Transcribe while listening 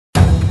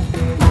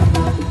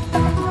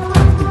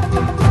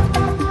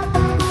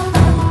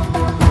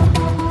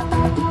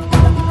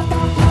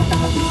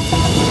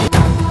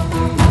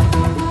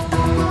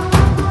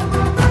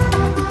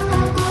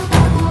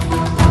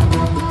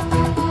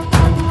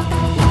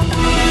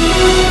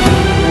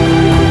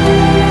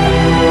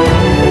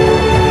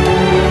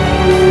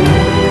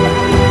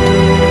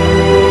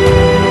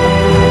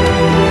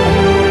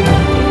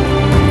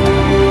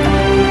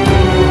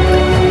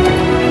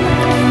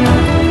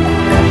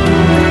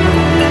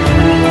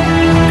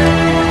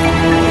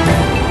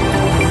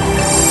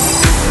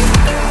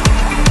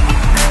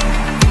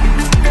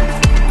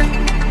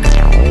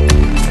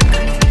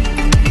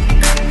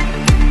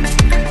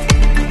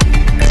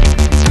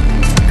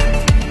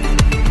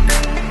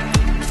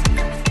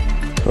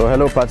So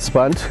hello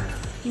participant.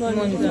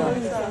 Morning,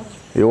 sir.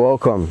 You're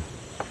welcome.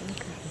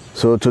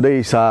 So today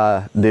is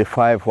day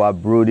 5 for our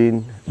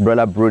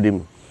broiler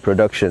brooding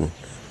production,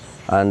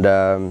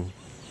 and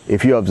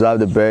if you observe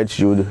the birds,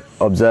 you would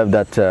observe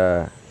that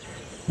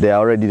they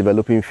are already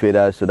developing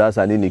feathers, so that's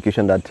an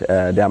indication that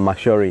they are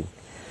maturing,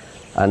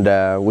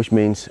 and which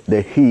means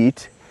the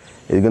heat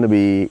is going to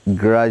be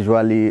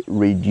gradually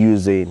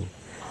reducing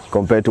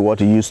compared to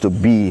what it used to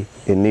be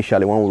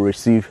initially when we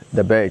received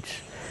the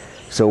birds.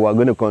 So we're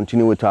going to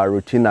continue with our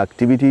routine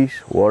activities.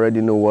 We already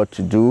know what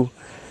to do,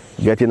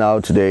 getting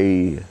out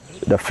the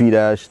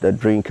feeders, the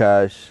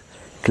drinkers,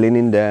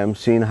 cleaning them,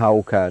 seeing how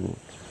we can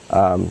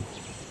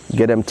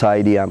get them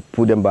tidy and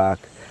put them back.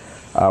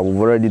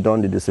 We've already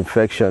done the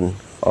disinfection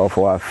of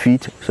our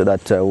feet so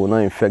that we'll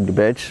not infect the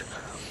birds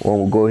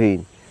when we go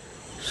in.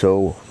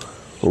 So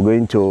we're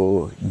going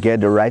to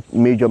get the right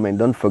measurement.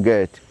 Don't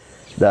forget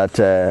that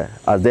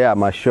as they are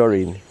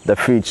maturing, the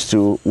feeds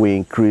too will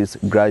increase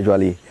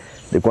gradually.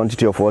 The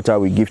quantity of water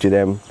we give to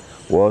them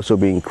will also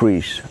be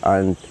increased,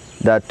 and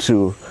that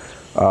too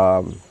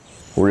will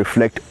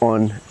reflect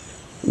on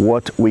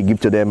what we give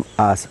to them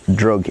as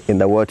drug in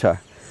the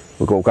water,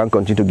 because we can't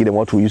continue to give them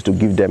what we used to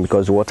give them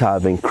because water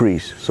have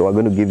increased. So we're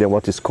going to give them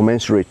what is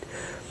commensurate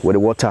with the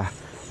water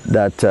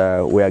that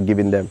we are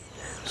giving them.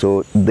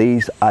 So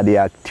these are the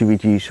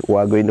activities we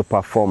are going to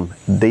perform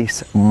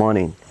this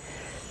morning.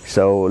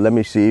 So let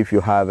me see if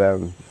you have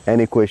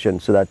any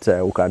questions so that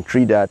we can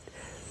treat that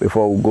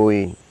before we go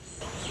in.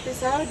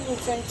 So how do you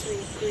intend to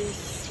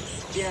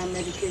increase their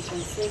medication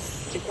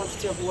since the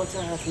quantity of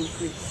water has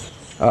increased?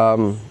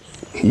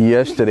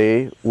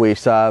 Yesterday we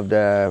served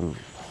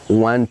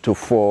 1 to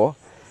 4.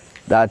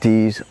 That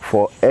is,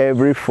 for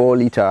every 4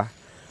 liter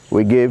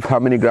we gave how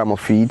many gram of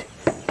feed?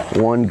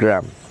 1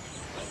 gram.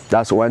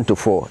 That's 1 to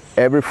 4.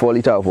 Every 4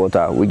 liter of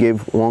water we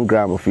gave 1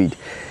 gram of feed.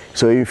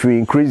 So if you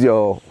increase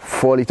your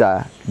 4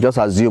 liter, just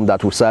assume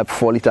that we served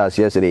 4 liters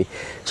yesterday.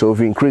 So if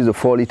you increase the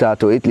 4 liter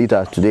to 8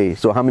 liters today,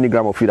 so how many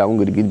gram of feed are we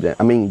going to give them?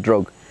 I mean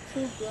drug? 2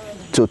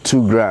 grams. To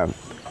 2 grams.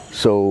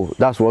 So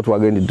that's what we're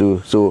going to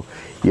do. So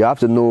you have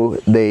to know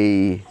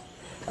the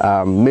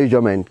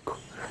measurement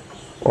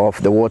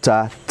of the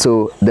water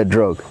to the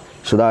drug.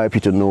 So that will help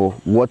you to know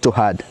what to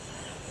add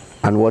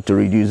and what to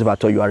reduce if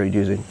at all you are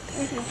reducing.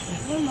 Okay.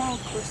 One more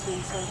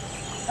question,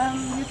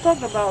 sir. You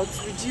talked about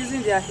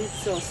reducing their heat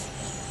source.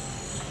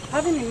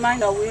 Having in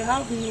mind that we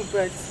have new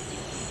birds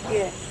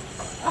here,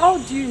 how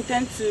do you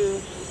intend to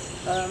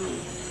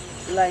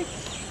like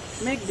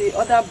make the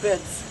other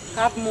birds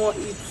have more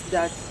heat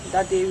that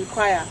they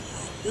require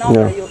now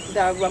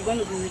that we're going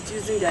to be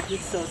reducing their heat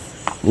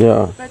source?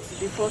 Yeah. Compared to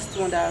the first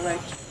one that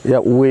arrived.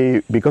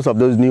 Yeah, because of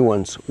those new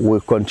ones, we'll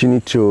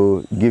continue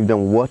to give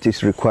them what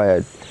is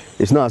required.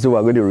 It's not as if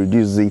we're going to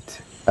reduce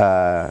it,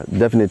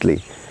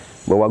 definitely,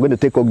 but we're going to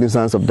take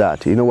cognizance of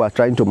that. You know, we're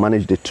trying to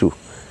manage the two.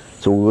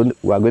 So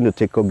we're going to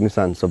take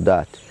cognizance of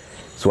that.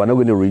 So we're not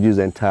going to reduce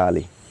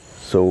entirely.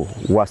 So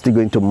we're still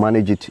going to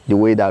manage it the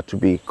way that to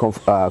be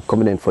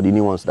convenient for the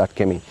new ones that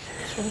came in.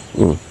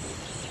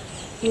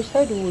 You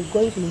said we were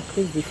going to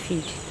increase the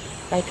feed.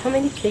 Like how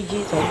many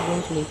kgs are you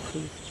going to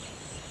increase?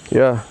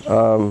 Yeah.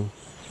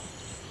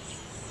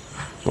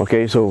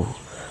 Okay, so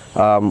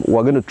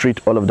we're going to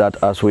treat all of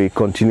that as we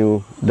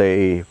continue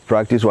the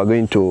practice. We're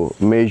going to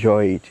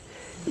measure it.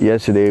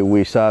 Yesterday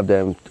we served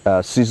them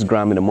 6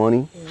 grams in the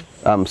morning.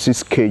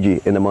 6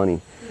 kg in the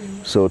morning.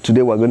 So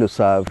today we're going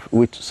to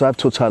we served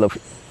total of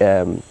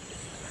 13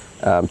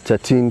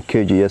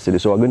 kg yesterday.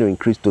 So we're going to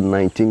increase to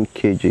 19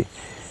 kg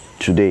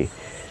today.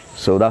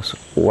 So that's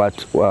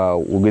what we're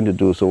going to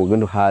do. So we're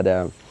going to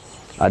add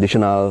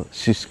additional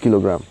 6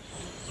 kilograms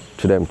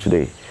to them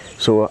today.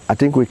 So I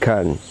think we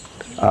can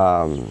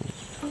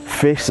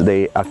fix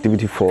the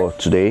activity for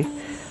today,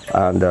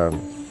 and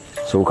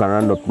so we can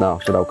round up now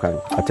so that we can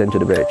attend to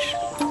the birds.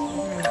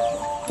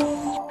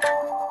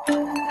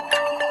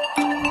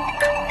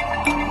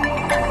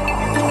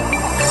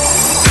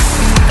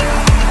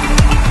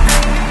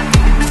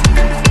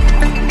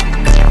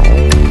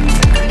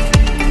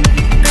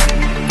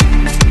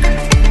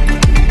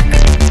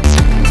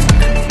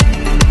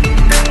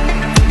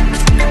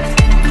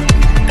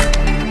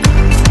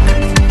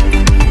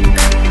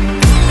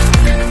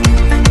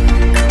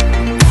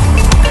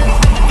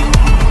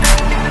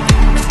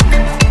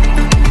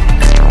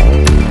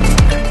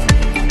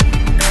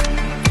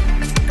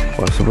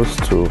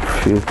 Supposed to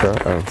filter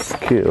and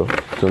scale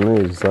to know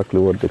exactly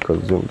what they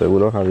consume. They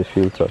don't have a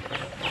filter.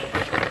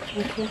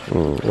 Okay.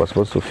 We're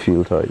supposed to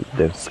filter it,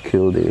 then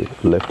scale the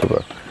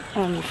leftover.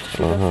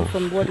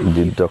 From what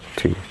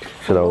deduct it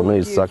so that we'll know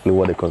exactly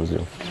what they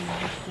consume.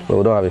 But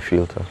we don't have a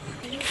filter.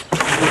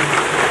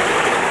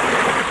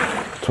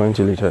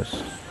 20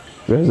 liters.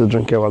 Where's the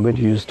drinker we're going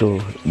to use to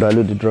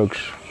dilute the drugs?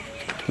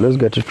 Let's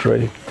get it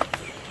ready.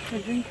 The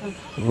drinker?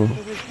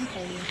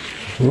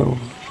 No.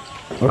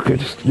 Okay,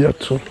 just yeah,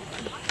 two.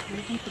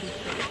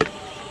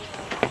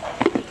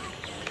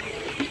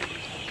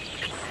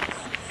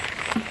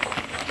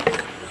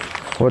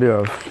 What do you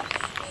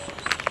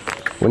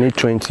have? We need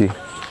 20.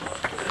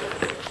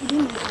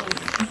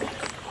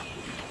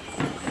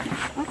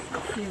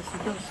 Yes,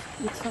 it does.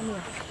 It's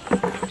somewhere.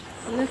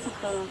 Let it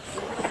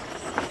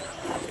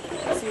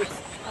see it.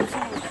 I'm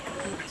sorry.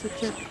 To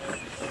check.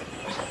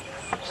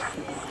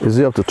 Is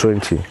it up to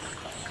 20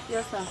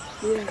 Yes, sir.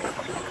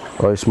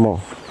 Yes. or it's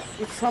more?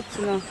 It's up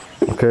to now.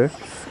 Okay.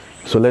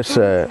 So let's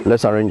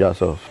arrange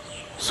ourselves.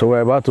 So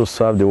we're about to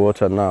serve the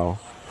water now.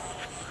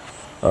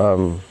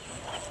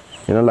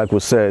 Like we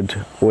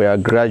said, we are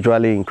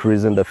gradually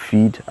increasing the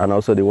feed and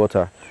also the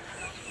water.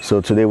 So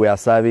today we are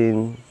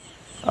serving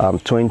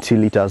 20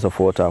 liters of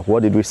water.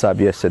 What did we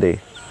serve yesterday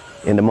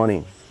in the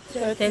morning?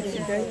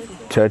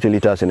 30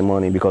 liters in the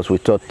morning, because we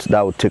thought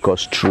that would take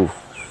us through.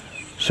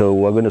 So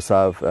we're going to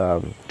serve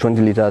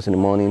 20 liters in the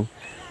morning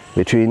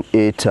between 2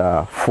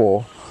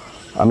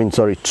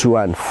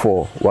 and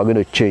 4. We're going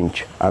to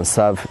change and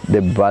serve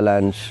the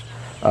balance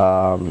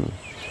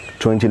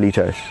 20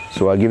 liters.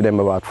 So I'll give them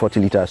about 40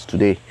 liters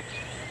today.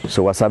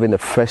 So we're serving the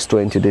first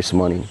 20 this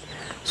morning.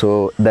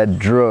 So the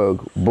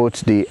drug,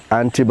 both the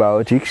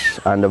antibiotics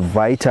and the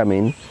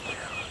vitamin,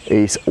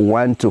 is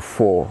 1 to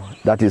 4.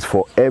 That is,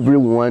 for every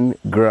 1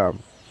 gram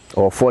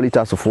or 4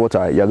 liters of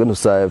water, you're going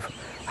to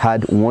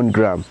add 1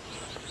 gram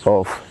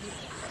of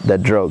the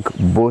drug,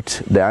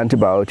 both the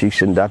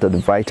antibiotics and that of the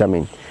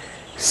vitamin.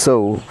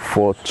 So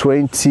for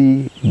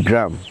 20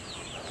 liters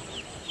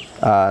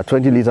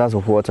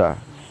of water,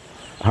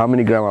 how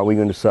many grams are we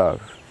going to serve?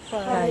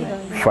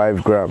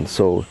 5 grams.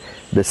 So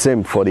the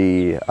same for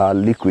the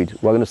liquid.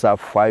 We're going to serve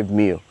 5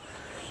 ml.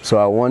 So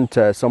I want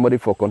somebody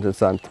for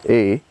contestant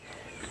A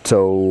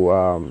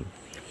to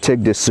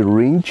take the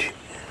syringe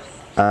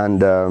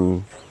and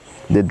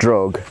the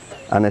drug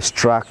and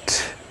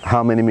extract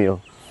how many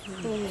ml?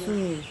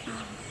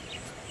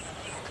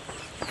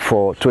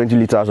 For 20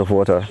 liters of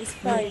water. It's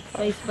 5.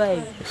 It's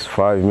 5. It's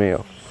 5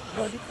 ml.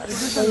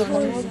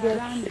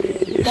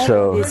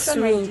 So the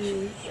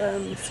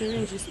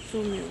syringe is 2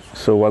 ml.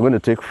 So we're going to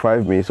take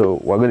 5 ml.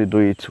 So we're going to do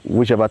it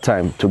whichever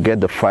time to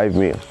get the 5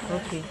 ml.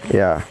 Okay.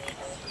 Yeah.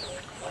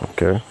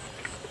 Okay.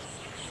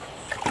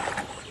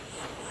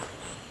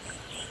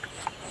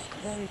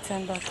 Then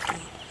return back to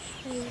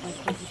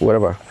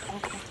Whatever.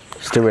 Okay.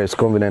 Stay where it's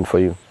convenient for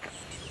you.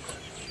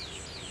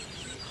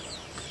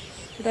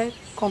 Should I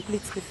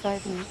complete the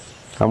 5 minutes?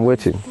 I'm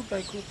waiting. Group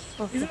by group.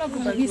 Okay. Is it not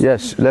group by group?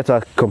 Yes, let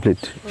her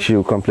complete. She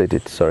will complete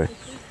it. Sorry.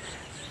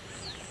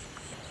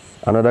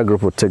 Another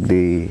group will take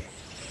the.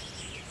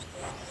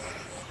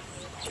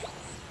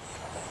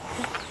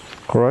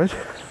 All right.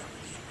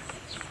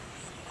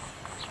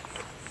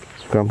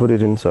 You can put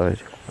it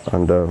inside,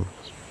 and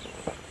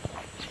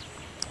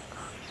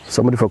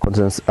somebody for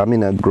constance.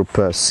 Group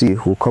C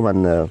who come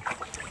and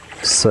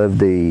serve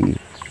the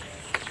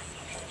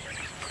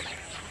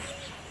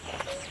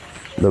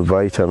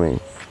vitamin.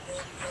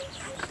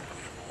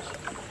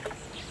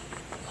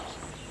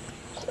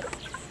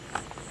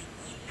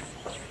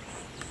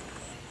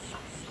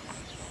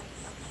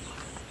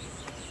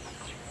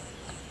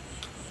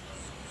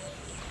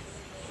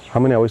 How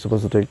many are we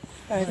supposed to take?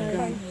 5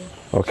 grams.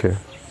 Okay.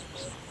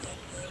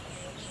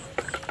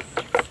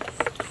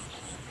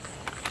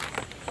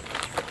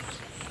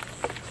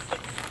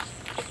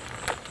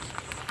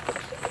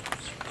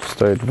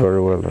 Stir it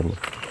very well then.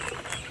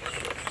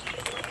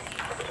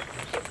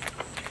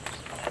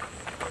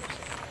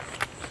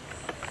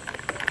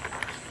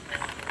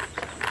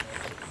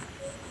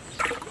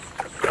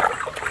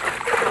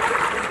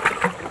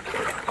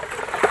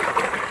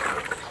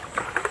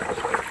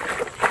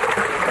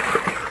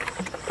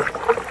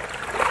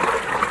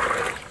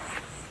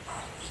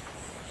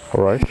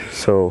 Alright,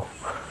 so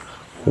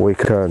we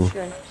can,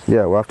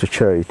 yeah, we have to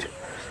share it.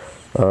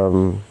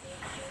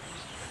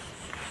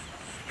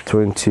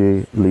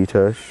 20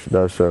 liters,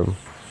 that's 5,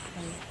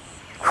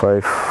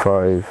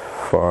 5,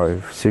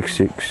 5, 6,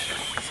 6.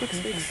 6,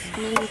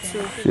 maybe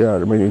 2. Yeah,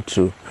 remaining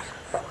 2.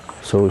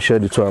 So we share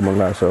the 2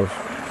 among ourselves.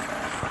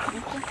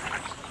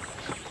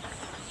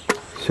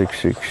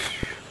 6, 6.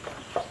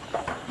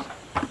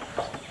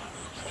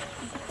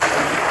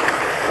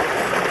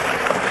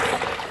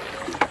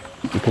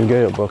 You can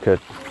get your bucket.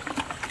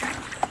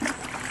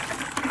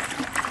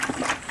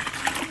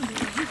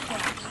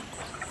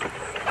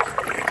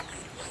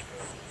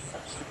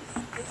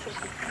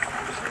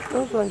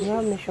 Those ones, you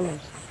have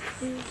measurements.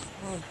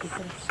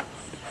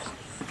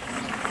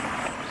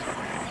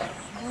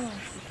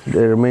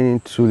 The remaining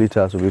 2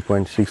 liters will be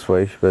 0.6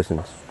 for each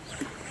person.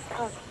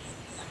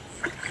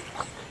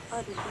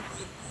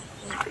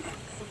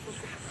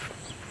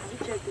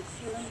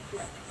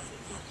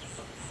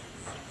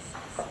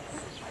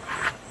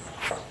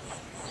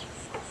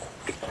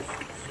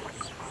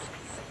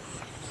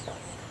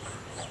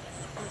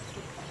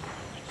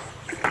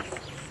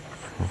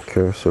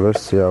 Okay, so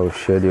let's see how we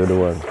share the other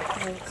one.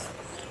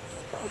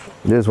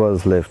 This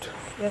was left.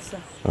 Yes,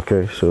 sir.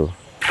 Okay, so,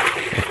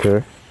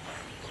 okay.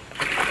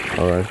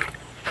 All right.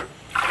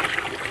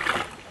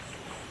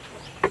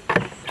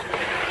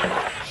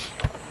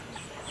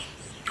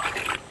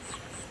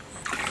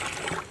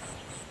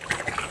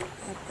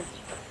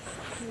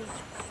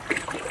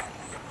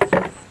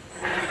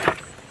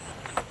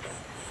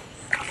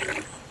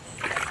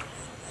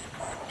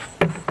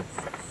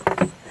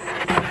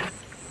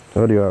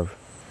 What do you have?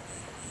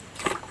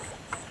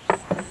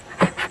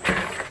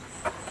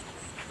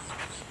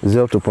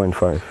 0 to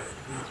 0.5.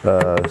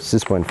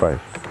 6.5.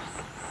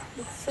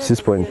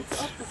 6 point.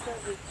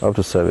 Up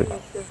to 7.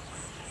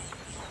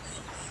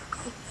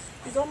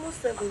 It's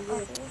almost 7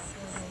 years.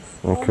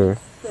 Okay.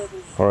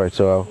 Alright,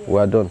 so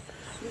we're done.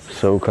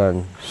 So we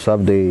can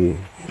serve the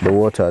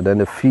water, then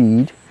the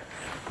feed.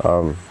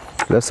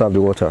 Let's serve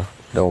the water,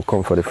 then we'll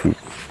come for the feed.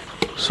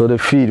 So the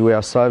feed, we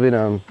are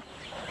serving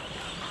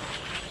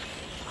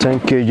 10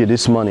 kg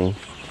this morning.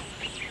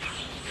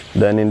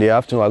 Then in the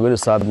afternoon, we're going to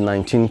serve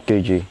 19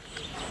 kg.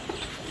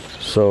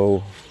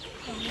 So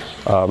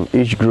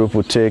each group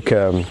will take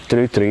 3.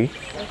 Okay.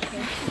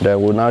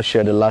 Then we'll now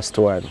share the last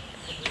one,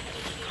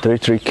 3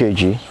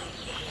 kg.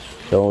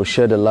 Then we'll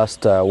share the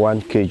last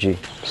 1 kg.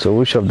 So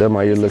which of them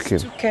are you looking?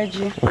 2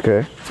 kg.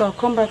 Okay. So I'll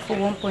come back for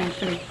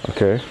 1.3.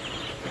 Okay.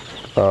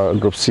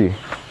 Group C.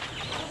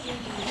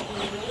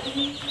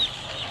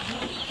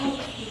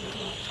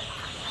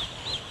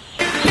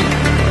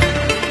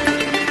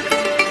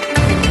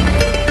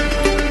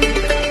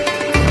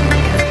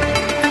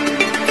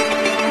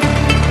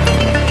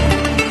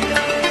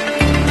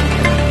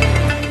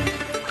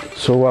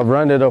 So we have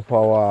rounded up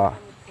our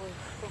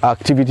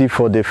activity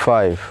for day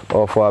 5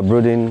 of our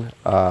brooding,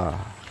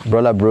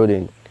 broiler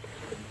brooding,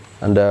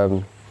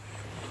 and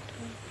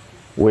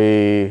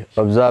we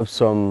observed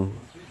some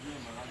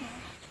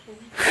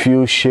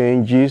few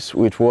changes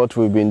with what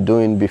we've been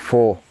doing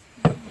before.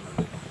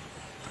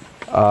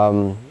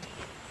 Can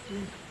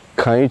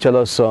you tell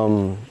us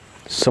some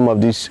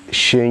of these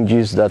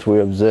changes that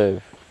we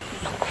observe?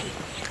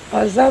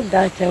 I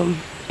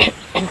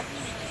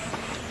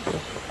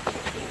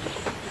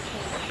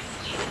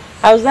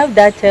observed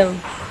that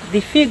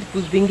the feed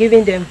we've been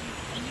giving them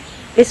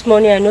this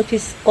morning, I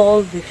noticed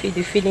all the feed,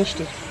 they finished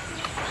it.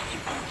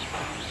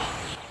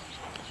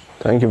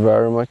 Thank you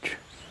very much.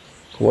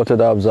 What are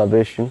the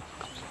observation?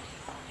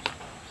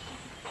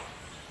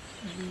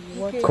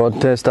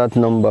 Contestant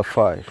number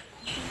 5.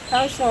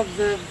 I also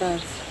observed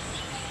that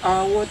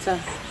our water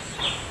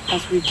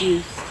has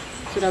reduced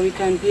so that we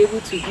can be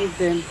able to give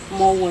them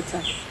more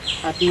water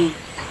at noon.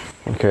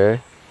 Okay.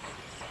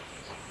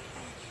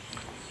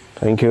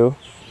 Thank you.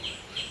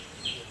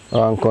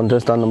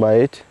 Contestant number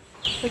 8.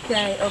 Okay,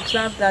 I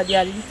observed that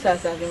their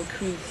liters have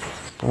increased.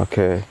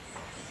 Okay.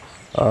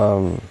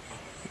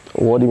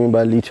 What do you mean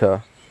by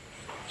liter?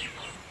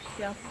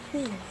 They are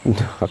full.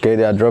 Okay,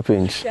 their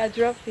droppings They are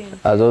dropping.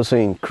 has also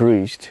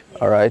increased.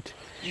 All right.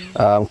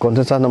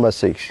 Contestant number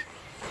 6.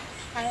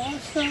 I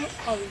also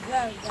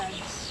observed that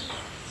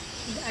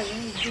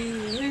the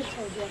rate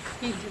of their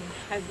feeding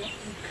has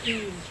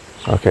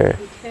increased. Okay.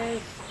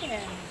 Because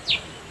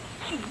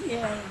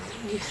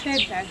we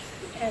said that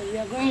we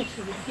are going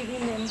to be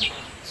giving them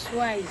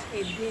twice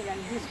a day.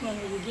 Like this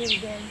morning we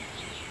gave them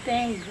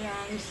 10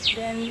 grams.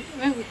 Then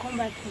when we come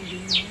back in the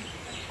evening,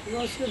 we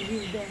also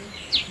give them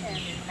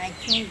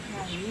 19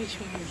 grams, which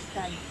means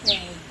that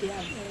they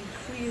have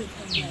increased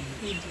in their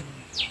feeding.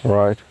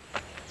 Right.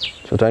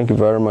 So thank you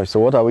very much. So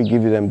what are we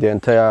giving them? The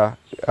entire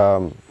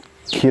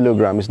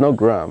kilogram. It's not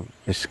gram.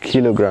 It's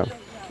kilogram.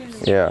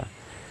 Yeah.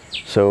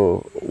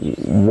 So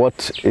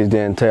what is the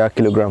entire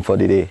kilogram for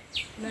the day?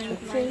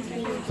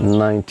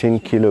 19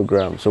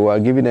 kilograms. So we are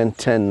giving them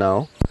 10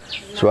 now.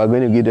 So we are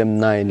going to give them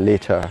 9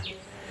 later.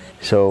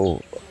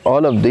 So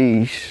all of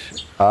these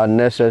are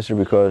necessary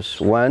because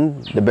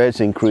 1, the birds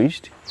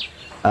increased,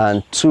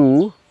 and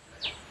 2,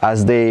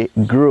 as they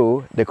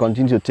grow, they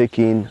continue to take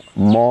in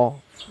more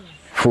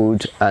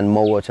food and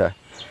more water.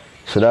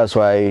 So that's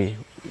why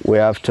we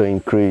have to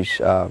increase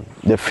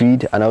the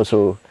feed and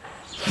also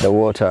the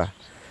water.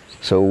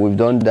 So we've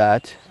done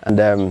that,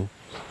 and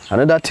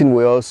another thing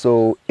we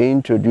also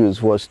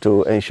introduced was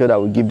to ensure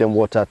that we give them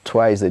water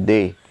twice a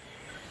day.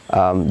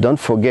 Don't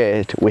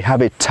forget, we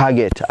have a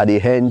target at the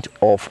end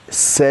of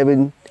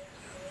 7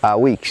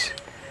 weeks.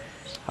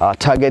 Our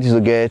target is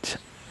to get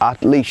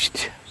at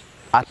least,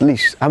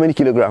 how many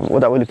kilograms?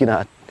 What are we looking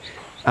at?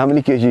 How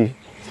many kg?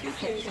 2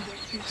 kg.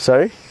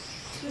 Sorry?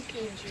 2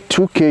 kg.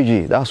 2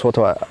 kg.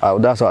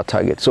 That's our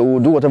target. So we'll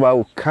do whatever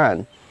we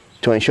can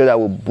to ensure that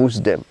we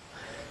boost them.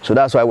 So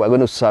that's why we're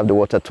going to serve the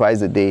water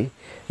twice a day,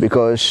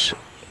 because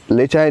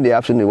later in the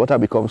afternoon the water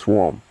becomes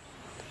warm,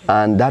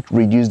 and that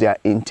reduces their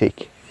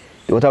intake.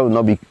 The water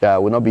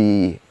will not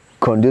be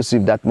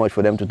conducive that much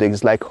for them to take.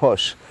 It's like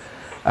horse.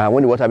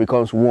 When the water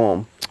becomes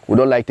warm, we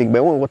don't like taking,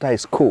 but when water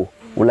is cold,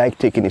 we like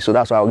taking it. So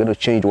that's why we're going to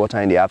change the water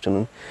in the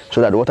afternoon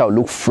so that the water will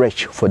look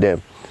fresh for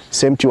them.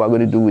 Same thing we're going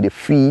to do with the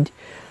feed.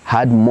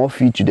 Add more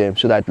feed to them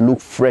so that it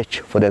look fresh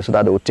for them, so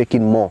that they will take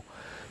in more,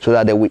 so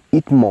that they will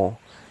eat more.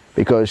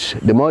 Because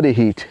the more they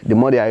eat, the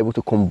more they are able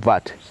to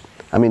convert.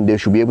 I mean, they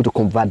should be able to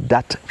convert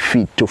that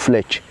feed to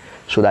flesh,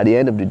 so that at the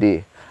end of the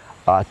day,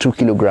 2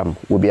 kilograms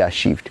will be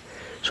achieved.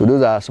 So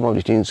those are some of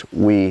the things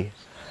we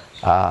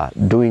are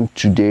doing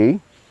today.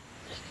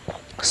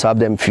 Serve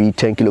them feed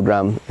 10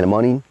 kilograms in the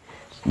morning,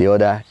 the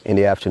other in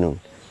the afternoon.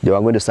 They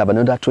are going to serve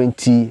another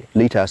 20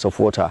 liters of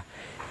water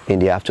in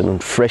the afternoon.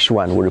 Fresh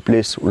one. We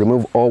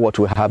remove all what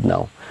we have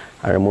now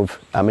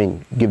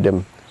and give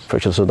them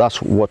fresh. So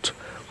that's what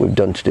we've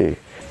done today.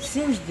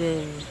 Since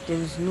there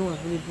is no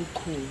available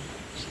coal,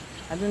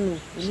 I don't know,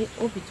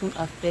 hope it won't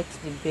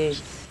affect the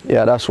beds.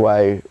 Yeah, that's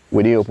why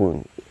we didn't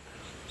open.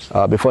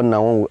 Before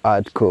now, when we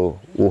add coal,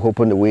 we'll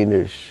open the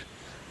windows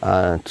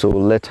to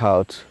let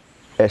out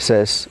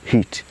excess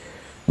heat.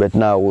 But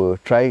now we'll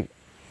try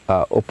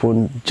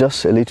open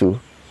just a little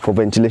for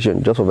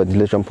ventilation, just for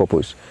ventilation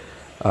purpose.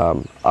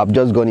 I've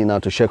just gone in now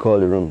to check all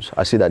the rooms.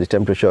 I see that the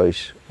temperature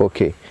is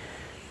okay.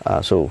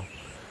 So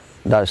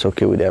that's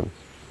okay with them.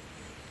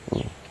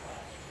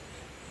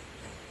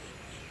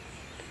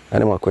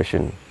 Any more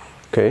questions?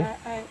 Okay.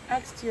 I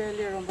asked you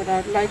earlier on, but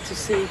I'd like to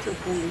say it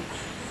openly.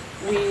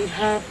 We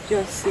have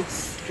just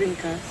 6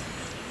 drinkers,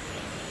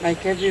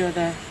 like every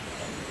other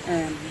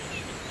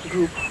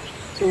group.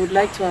 So we'd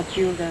like to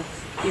appeal that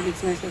if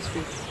it's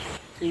necessary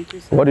to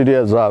increase. What did you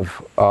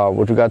observe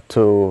with regard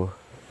to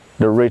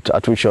the rate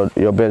at which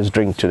your birds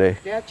drink today?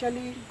 They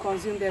actually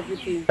consumed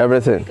everything.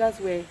 Everything? The drinkers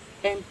were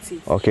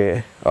empty.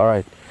 Okay, all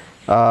right.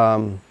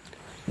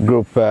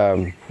 Group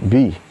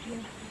B,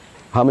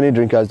 how many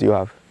drinkers do you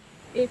have?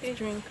 8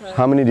 drinkers.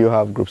 How many do you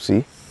have, Group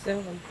C?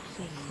 7.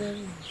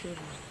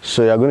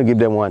 So you're going to give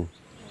them 1,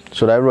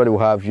 so that everybody will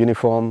have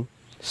uniform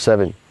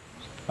 7.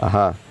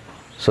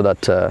 So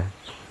that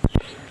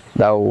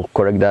that will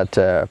correct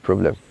that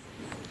problem.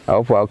 I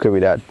hope we're okay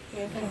with that.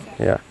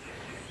 Yeah.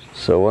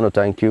 So I want to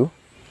thank you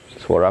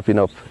for wrapping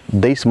up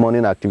this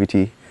morning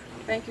activity.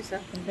 Thank you, sir.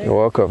 You're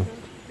welcome.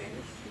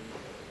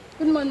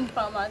 Good morning,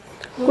 farmers.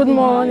 Good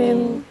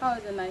morning. How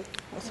was the night?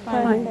 It's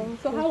fine.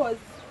 So how was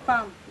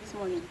farm this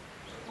morning?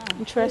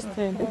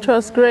 Interesting. It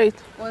was great.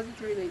 Was it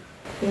really?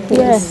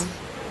 Yes.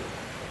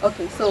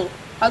 Okay, so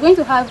we're going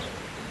to have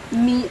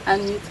me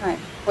and you time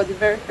for the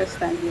very first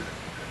time here.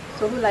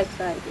 So who likes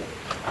the idea?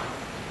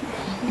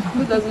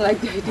 Who doesn't like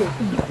the idea?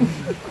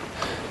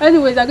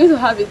 Anyways, I'm going to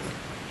have it.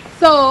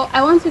 So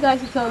I want you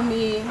guys to tell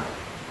me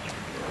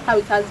how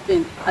it has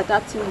been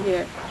adapting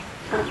here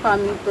to the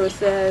farming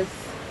process.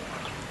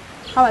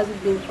 How has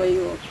it been for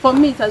you? For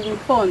me, it has been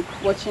fun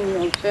watching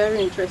you.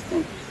 Very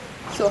interesting.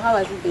 So how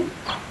has it been?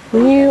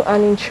 New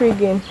and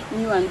intriguing.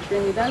 New and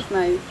intriguing. That's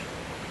nice.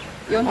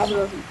 You want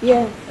to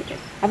Yeah. Okay.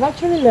 I've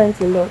actually learned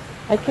a lot.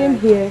 I came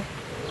here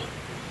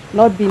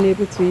not being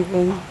able to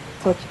even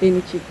touch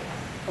any chick.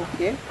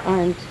 Okay.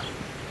 And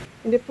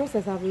in the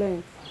process I've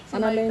learned. So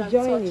and now I'm you can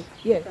enjoying touch. it.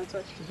 Yes, You can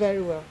touch.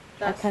 very well.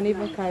 That's I can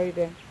even nice. carry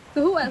them.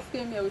 So who else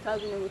came here without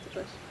being able to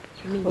touch?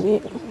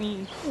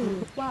 Me.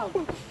 Wow.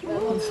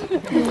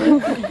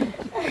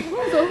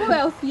 So who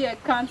else here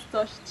can't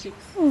touch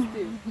chicks still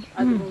at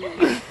the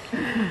moment?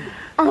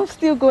 I'm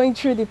still going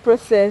through the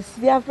process.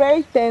 They are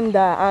very tender,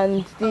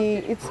 and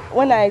it's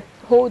when I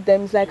hold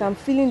them, it's like I'm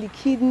feeling the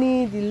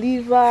kidney, the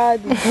liver,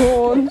 the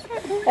bones,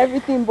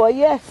 everything. But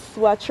yes,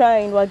 we're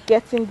trying, we're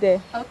getting there.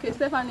 Okay,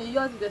 Stephanie,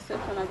 yours is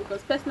exceptional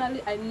because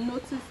personally I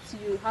noticed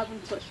you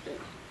haven't touched them.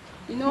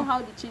 You know how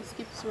the chicks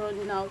keeps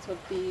running out of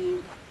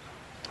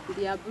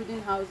their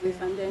brooding houses,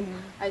 and then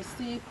I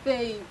see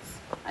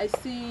Faith, I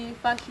see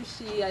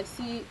Fashushi, I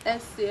see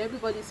Essay,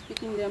 everybody's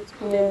picking them to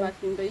put them back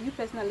in. But you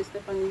personally,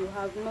 Stephanie, you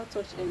have not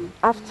touched any.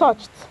 I've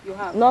touched. You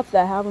have. Not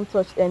that I haven't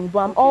touched any, but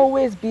I'm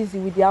always busy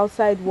with the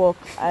outside work.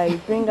 I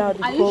bring out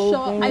the Are you coal,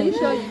 sure? Are you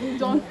sure you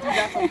don't do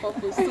that on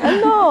purpose?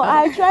 No,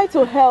 I try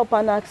to help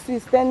and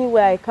assist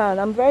anywhere I can.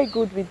 I'm very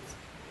good with.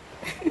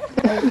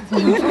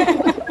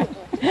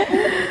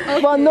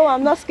 But no,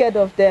 I'm not scared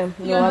of them.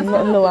 No, I'm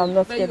not. No, I'm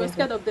not But you scared were of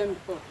scared them. of them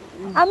before.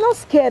 I'm not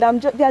scared.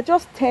 They are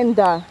just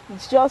tender.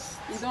 It's just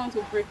You don't want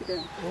to break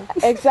them.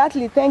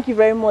 exactly. Thank you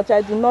very much.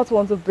 I do not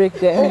want to break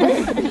them.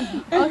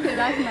 Okay,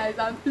 that's nice.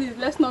 And please,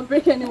 let's not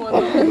break anyone.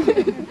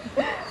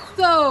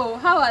 So,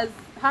 how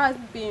has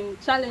it been?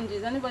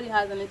 Challenges? Anybody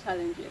has any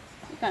challenges?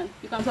 You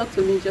can talk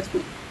to me, just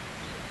me.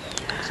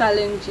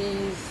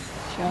 Challenges.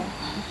 Sure.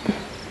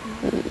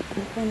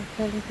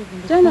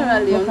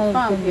 Generally on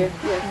farm here,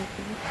 yes.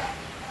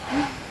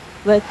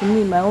 Well, to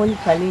me, my only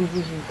challenge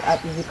is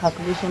the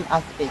calculation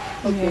aspect.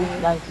 Okay.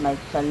 That's my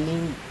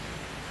challenge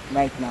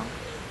right now.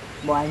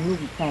 But I know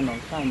with time I'll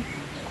try and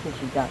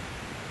cope with that.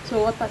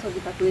 So what part of the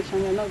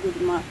calculation? You're not good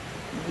at math.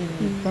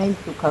 Trying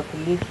to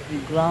calculate the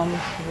gram,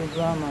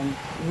 kilogram,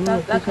 and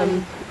That can be especially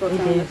difficult if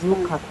to there is no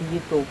understand.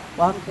 calculator,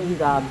 we have to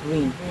use our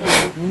brain.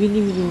 It's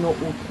really not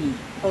okay.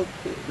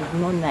 Okay, It's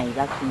not nice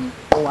actually.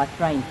 But we're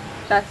trying.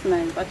 that's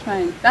nice. We're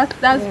trying. That's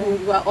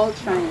good. We're all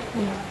trying.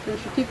 So we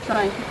should keep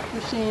trying, keep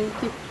pushing,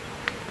 keep.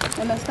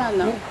 Understand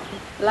now?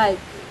 Life,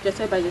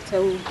 just by just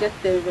we'll get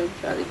there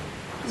eventually.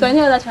 So any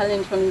other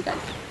challenge from you guys?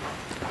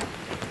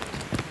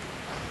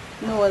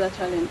 No other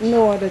challenge.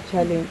 No other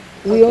challenge.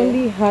 We Okay.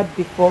 only had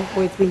before,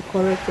 but it's been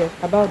corrected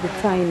about the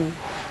timing.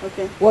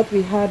 Okay. What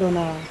we had on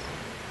our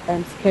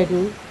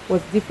schedule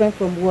was different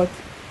from what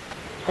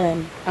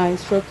our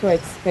instructor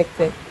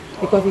expected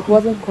because it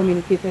wasn't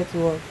communicated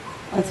to us.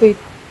 And so it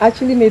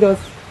actually made us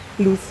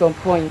lose some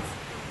points.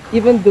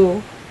 Even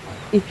though,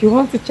 if you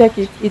want to check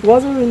it, it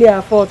wasn't really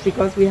our fault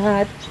because we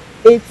had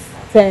 8,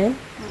 10,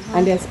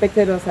 and they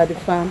expected us at the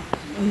farm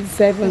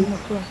 7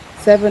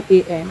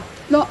 a.m.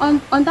 No,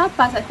 on that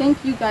part, I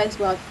think you guys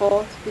were at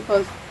fault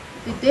because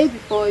the day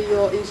before,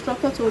 your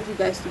instructor told you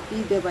guys to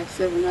be there by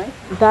 7, right?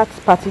 That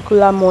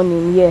particular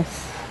morning,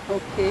 yes.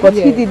 Okay. But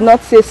he did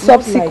not say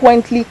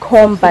subsequently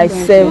come by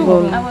 7.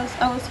 No,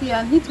 I was here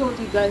and he told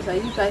you guys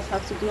that you guys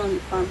have to be on the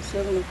farm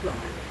 7 o'clock.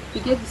 He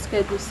gave the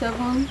schedule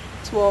 7,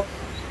 12,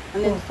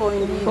 and then 4 in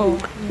the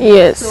evening.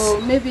 Yes. So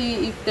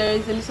maybe if there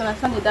is a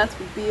misunderstanding, that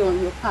would be on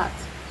your part.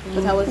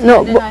 But I was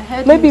No, then I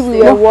heard maybe you we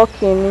say, were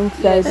walking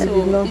inside. yeah,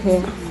 We did not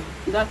hear.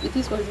 that it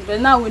is what it is.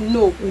 But now we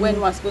know when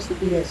we're supposed to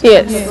be here. So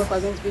Yes. we're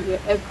going to be here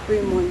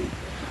every morning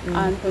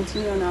and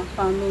continue on our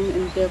farming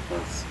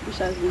endeavors, which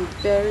has been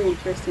very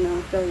interesting.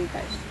 I'll tell you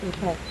guys.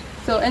 Okay.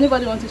 So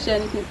anybody want to share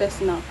anything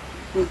personal?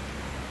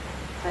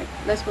 Like,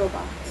 let's rub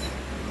out.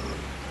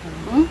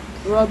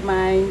 Rub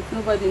mine.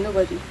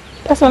 Nobody.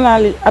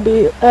 Personally, I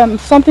be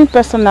something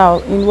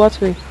personal in what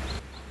way?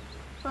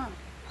 Farm.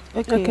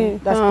 Okay,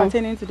 that's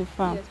pertaining to the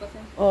farm Yes, what's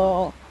in?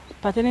 or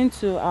pertaining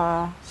to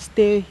our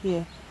stay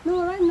here.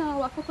 No, right now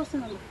we're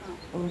focusing on the farm.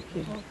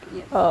 Okay.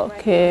 Yes.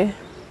 Okay.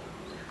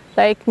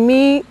 Like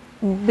me,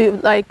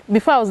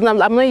 before I was I'm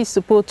not used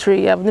to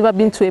poultry. I've never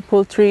been to a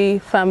poultry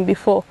farm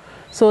before.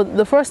 So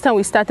the first time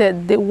we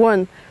started, day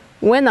one,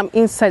 when I'm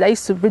inside, I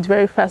used to breathe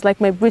very fast.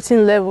 Like my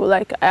breathing level,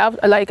 like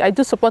I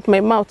do support my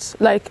mouth.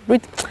 I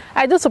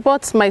do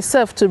support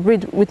myself to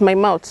breathe with my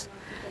mouth.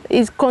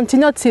 It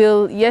continued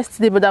till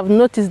yesterday, but I've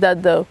noticed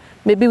that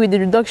maybe with the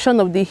reduction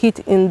of the heat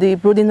in the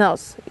brooding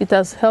house, it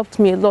has helped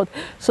me a lot.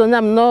 So now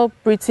I'm not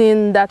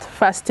breathing that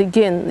fast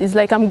again. It's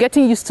like I'm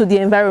getting used to the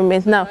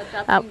environment now.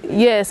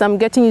 Yes, I'm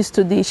getting used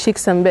to the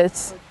chicks and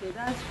birds. Okay,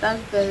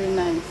 that's very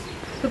nice.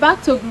 So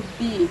back to Group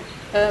B,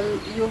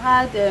 you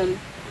had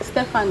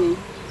Stephanie,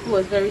 who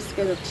was very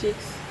scared of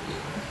chicks.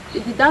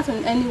 Did that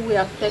in any way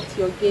affect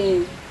your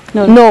game?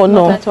 No.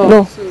 Not at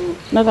all.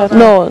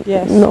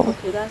 Yes. No.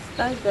 Okay,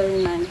 that's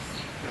very nice.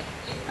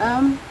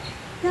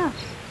 Yeah.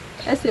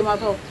 Let's say my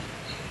bro.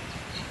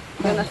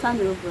 You understand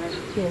the rule, right?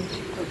 Yes.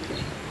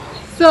 Okay.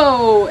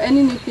 So,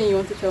 any new thing you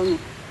want to tell me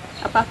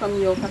apart from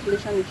your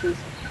calculation issues?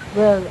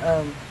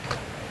 Well,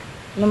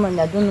 normally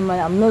I don't know.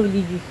 I'm not really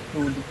used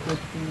to the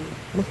poultry,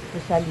 most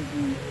especially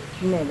the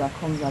smell that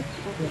comes out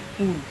the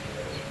food.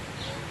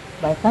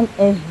 But I can't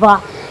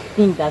ever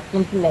think that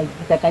something like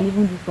this, I can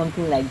even do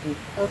something like this.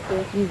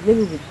 Okay. Please,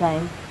 maybe with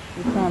time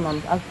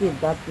I'm actually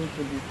adapting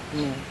to the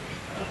smell.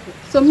 Okay.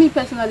 So me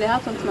personally, I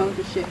have something I want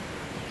to share.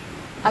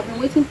 I've been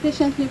waiting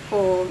patiently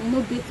for,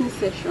 bathing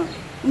session.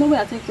 When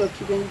I take your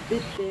children,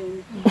 bathe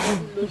them,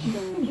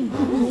 lotion.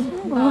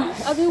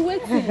 I've been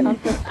waiting.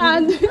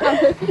 And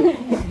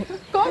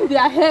comb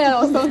their hair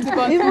or something.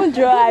 But Even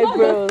draw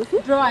eyebrows.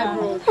 draw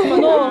eyebrows.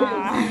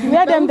 No,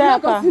 wear them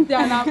diaper.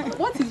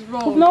 What is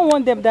wrong? No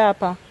want them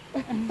diaper.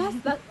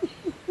 That.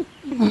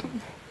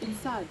 It's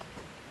sad.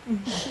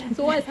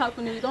 So what is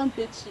happening? We don't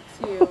date chicks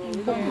here.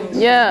 We don't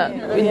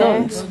We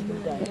don't.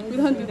 We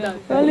don't do that.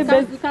 Only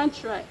We can't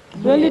try.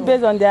 Only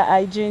based on their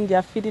hygiene,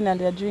 their feeding and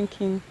their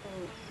drinking.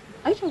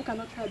 Are you sure we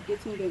cannot try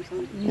dating them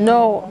something?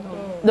 No.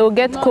 They'll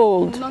get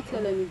cold. Not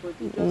tell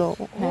anybody. Just No.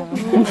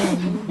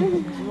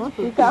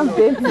 You can't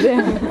date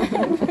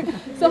them.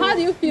 So how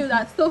do you feel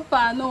that so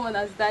far no one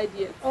has died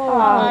yet?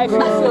 I feel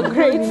so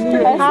great.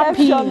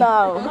 Happy.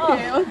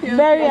 Okay.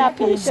 Very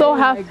happy. So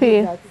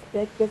happy.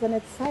 There's an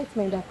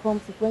excitement that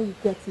comes when you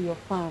get to your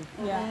farm.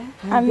 Yeah.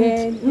 And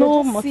then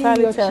no you just see your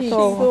mortality at chicks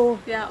all. so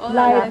They are all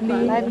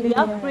lively. We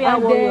have prayer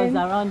warriors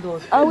around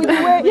us. And with the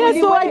way, Yes,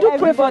 so I do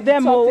pray for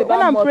them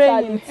when I'm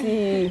praying.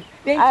 The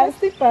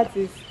interesting part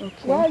is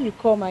while you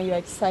come and you're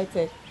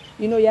excited,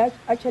 you're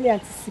actually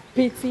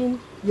anticipating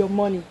your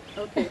money.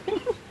 Okay.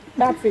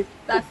 That's it.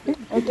 That's it.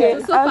 Okay.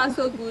 So far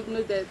so good.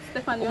 No death.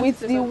 Stephanie, you want With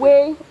to say the something?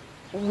 way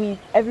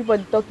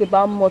everybody talked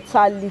about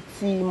mortality.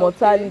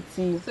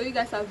 So you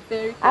guys are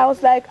very. I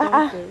was like,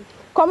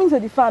 coming to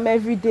the farm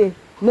every day,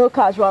 no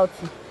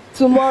casualty.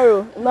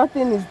 Tomorrow,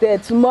 nothing is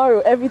dead. Tomorrow,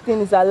 everything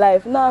is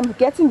alive. Now I'm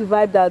getting the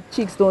vibe that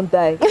chicks don't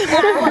die.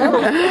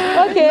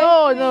 Okay.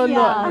 No.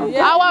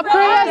 Yeah. Our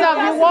prayers have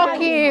been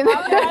working.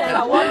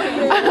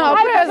 Our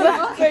prayers.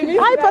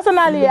 I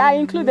personally, I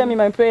include them in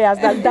my prayers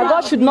that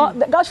God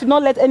should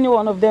not let any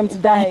one of them to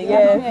die,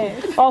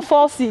 or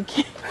fall sick.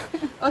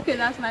 Okay,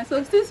 that's nice.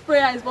 So since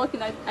prayer is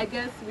working, I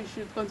guess we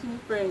should continue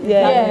praying.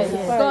 Yes.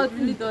 God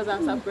really does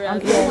answer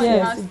prayers.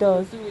 Yes, it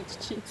does. To do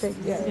with chicks.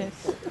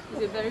 Yes.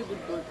 He's a very good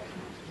God.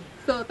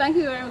 So thank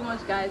you very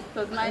much, guys. It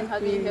was nice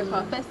having you here for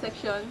our first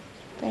section.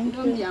 Thank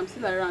you. Me, I'm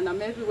still around. I'm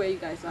everywhere you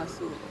guys are.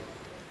 So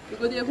you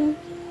go there.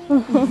 All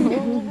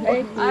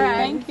right.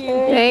 Thank you.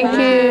 Thank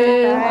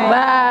you.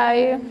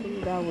 Bye.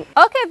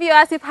 Okay,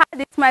 viewers, you've had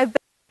this my very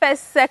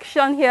first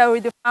section here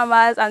with the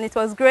farmers, and it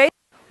was great.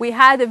 We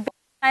had a very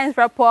nice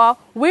rapport.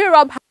 We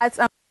rubbed hearts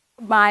and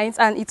minds,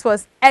 and it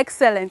was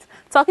excellent.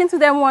 Talking to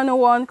them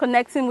one-on-one,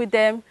 connecting with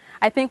them,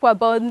 I think we're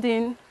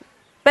bonding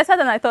better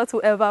than I thought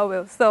we ever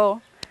will. So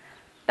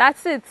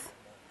that's it.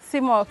 See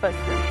more of us.